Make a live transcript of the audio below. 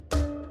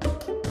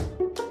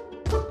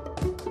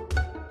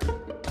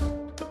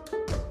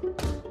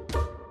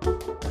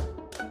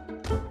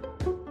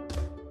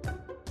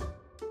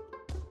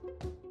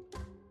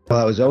Well,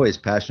 I was always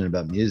passionate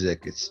about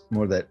music. It's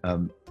more that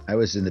I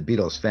was in the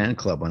Beatles fan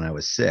club when I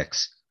was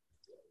 6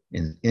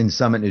 in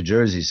Summit, New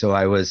Jersey. So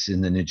I was in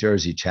the New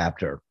Jersey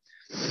chapter.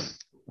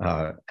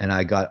 And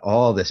I got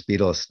all this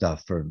Beatles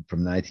stuff from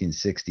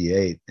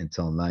 1968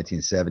 until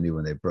 1970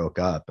 when they broke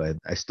up. I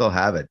still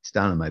have it. It's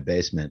down in my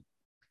basement.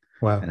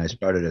 Wow. And I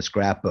started a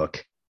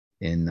scrapbook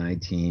in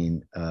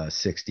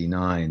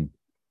 1969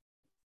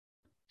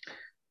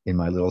 in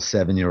my little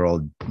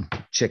 7-year-old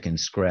chicken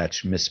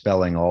scratch,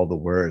 misspelling all the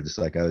words.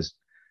 Like I was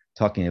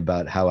talking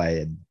about how I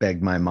had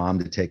begged my mom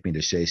to take me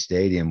to Shea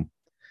Stadium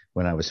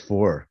when I was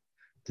 4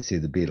 to see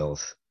the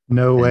Beatles.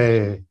 No And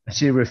way.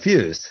 she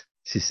refused.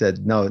 She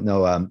said, no,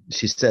 no.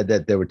 She said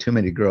that there were too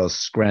many girls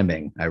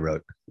screaming, I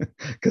wrote,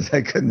 because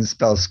I couldn't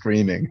spell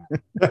screaming.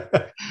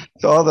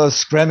 So all those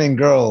screaming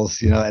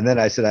girls, and then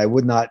I said, I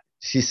would not,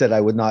 she said, I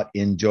would not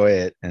enjoy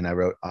it. And I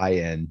wrote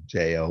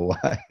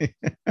INJOY.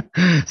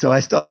 So I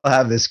still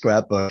have this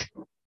scrapbook.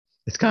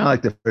 It's kind of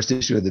like the first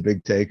issue of the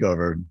Big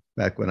Takeover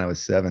back when I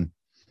was 7.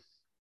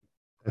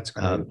 That's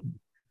great.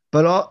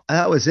 But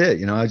that was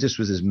it. I just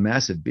was this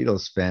massive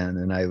Beatles fan,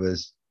 and I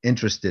was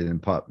interested in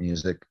pop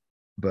music,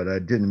 but I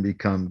didn't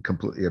become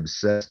completely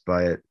obsessed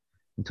by it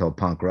until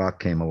punk rock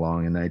came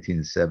along in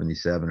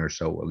 1977 or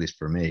so, at least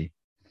for me.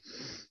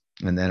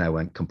 And then I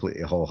went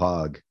completely whole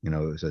hog. It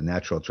was a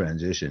natural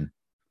transition.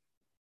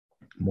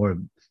 More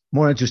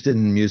interested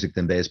in music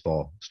than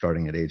baseball,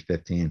 starting at age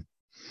 15,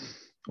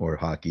 or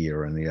hockey,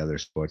 or any other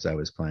sports I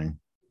was playing.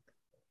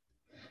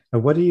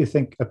 And what do you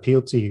think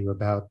appealed to you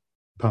about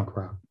punk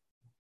rock?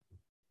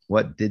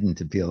 What didn't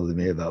appeal to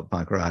me about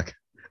punk rock?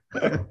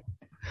 Here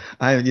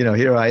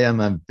I am,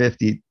 I'm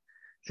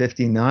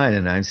 59,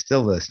 and I'm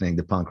still listening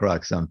to punk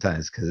rock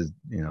sometimes because,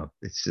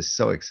 it's just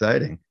so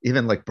exciting.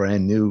 Even like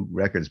brand new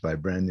records by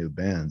brand new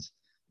bands.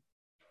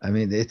 I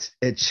mean, it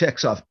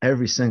checks off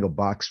every single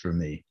box for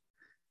me.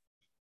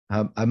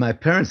 My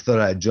parents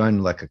thought I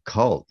joined like a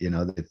cult. They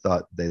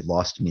thought they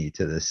lost me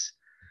to this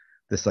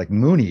like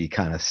Mooney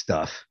kind of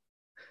stuff.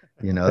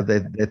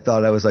 They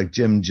thought I was like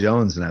Jim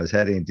Jones and I was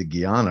heading to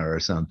Guyana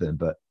or something.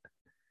 But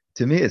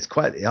to me, it's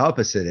quite the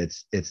opposite.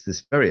 It's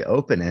this very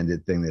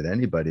open-ended thing that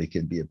anybody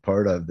can be a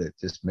part of that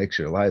just makes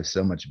your life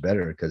so much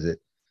better because it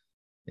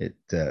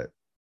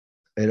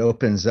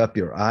opens up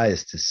your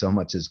eyes to so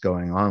much that's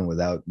going on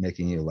without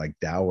making you like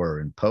dour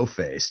and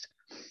po-faced.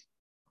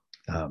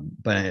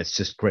 But it's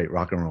just great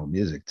rock and roll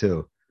music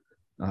too.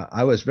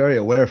 I was very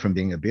aware from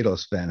being a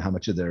Beatles fan how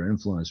much of their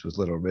influence was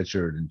Little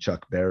Richard and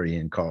Chuck Berry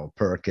and Carl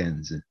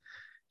Perkins and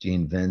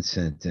Gene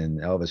Vincent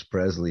and Elvis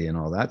Presley and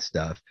all that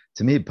stuff.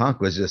 To me, punk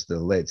was just the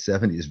late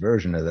 70s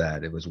version of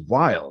that. It was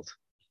wild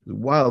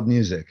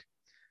music.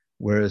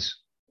 Whereas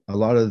a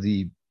lot of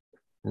the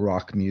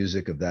rock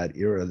music of that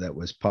era that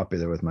was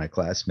popular with my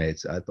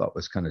classmates, I thought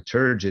was kind of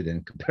turgid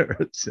in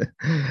comparison.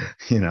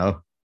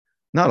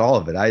 Not all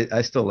of it.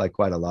 I still like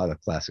quite a lot of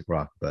classic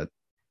rock, but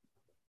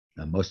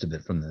most of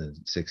it from the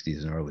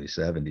 60s and early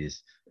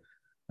 70s.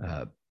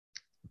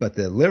 But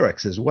the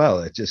lyrics as well,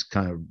 it just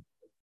kind of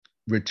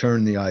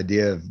return the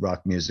idea of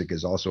rock music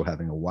as also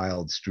having a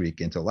wild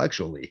streak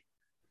intellectually,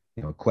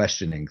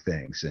 questioning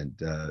things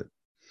and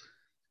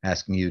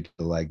asking you to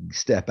like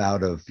step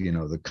out of,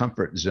 the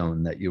comfort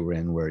zone that you were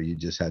in where you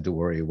just had to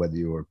worry whether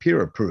you were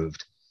peer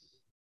approved.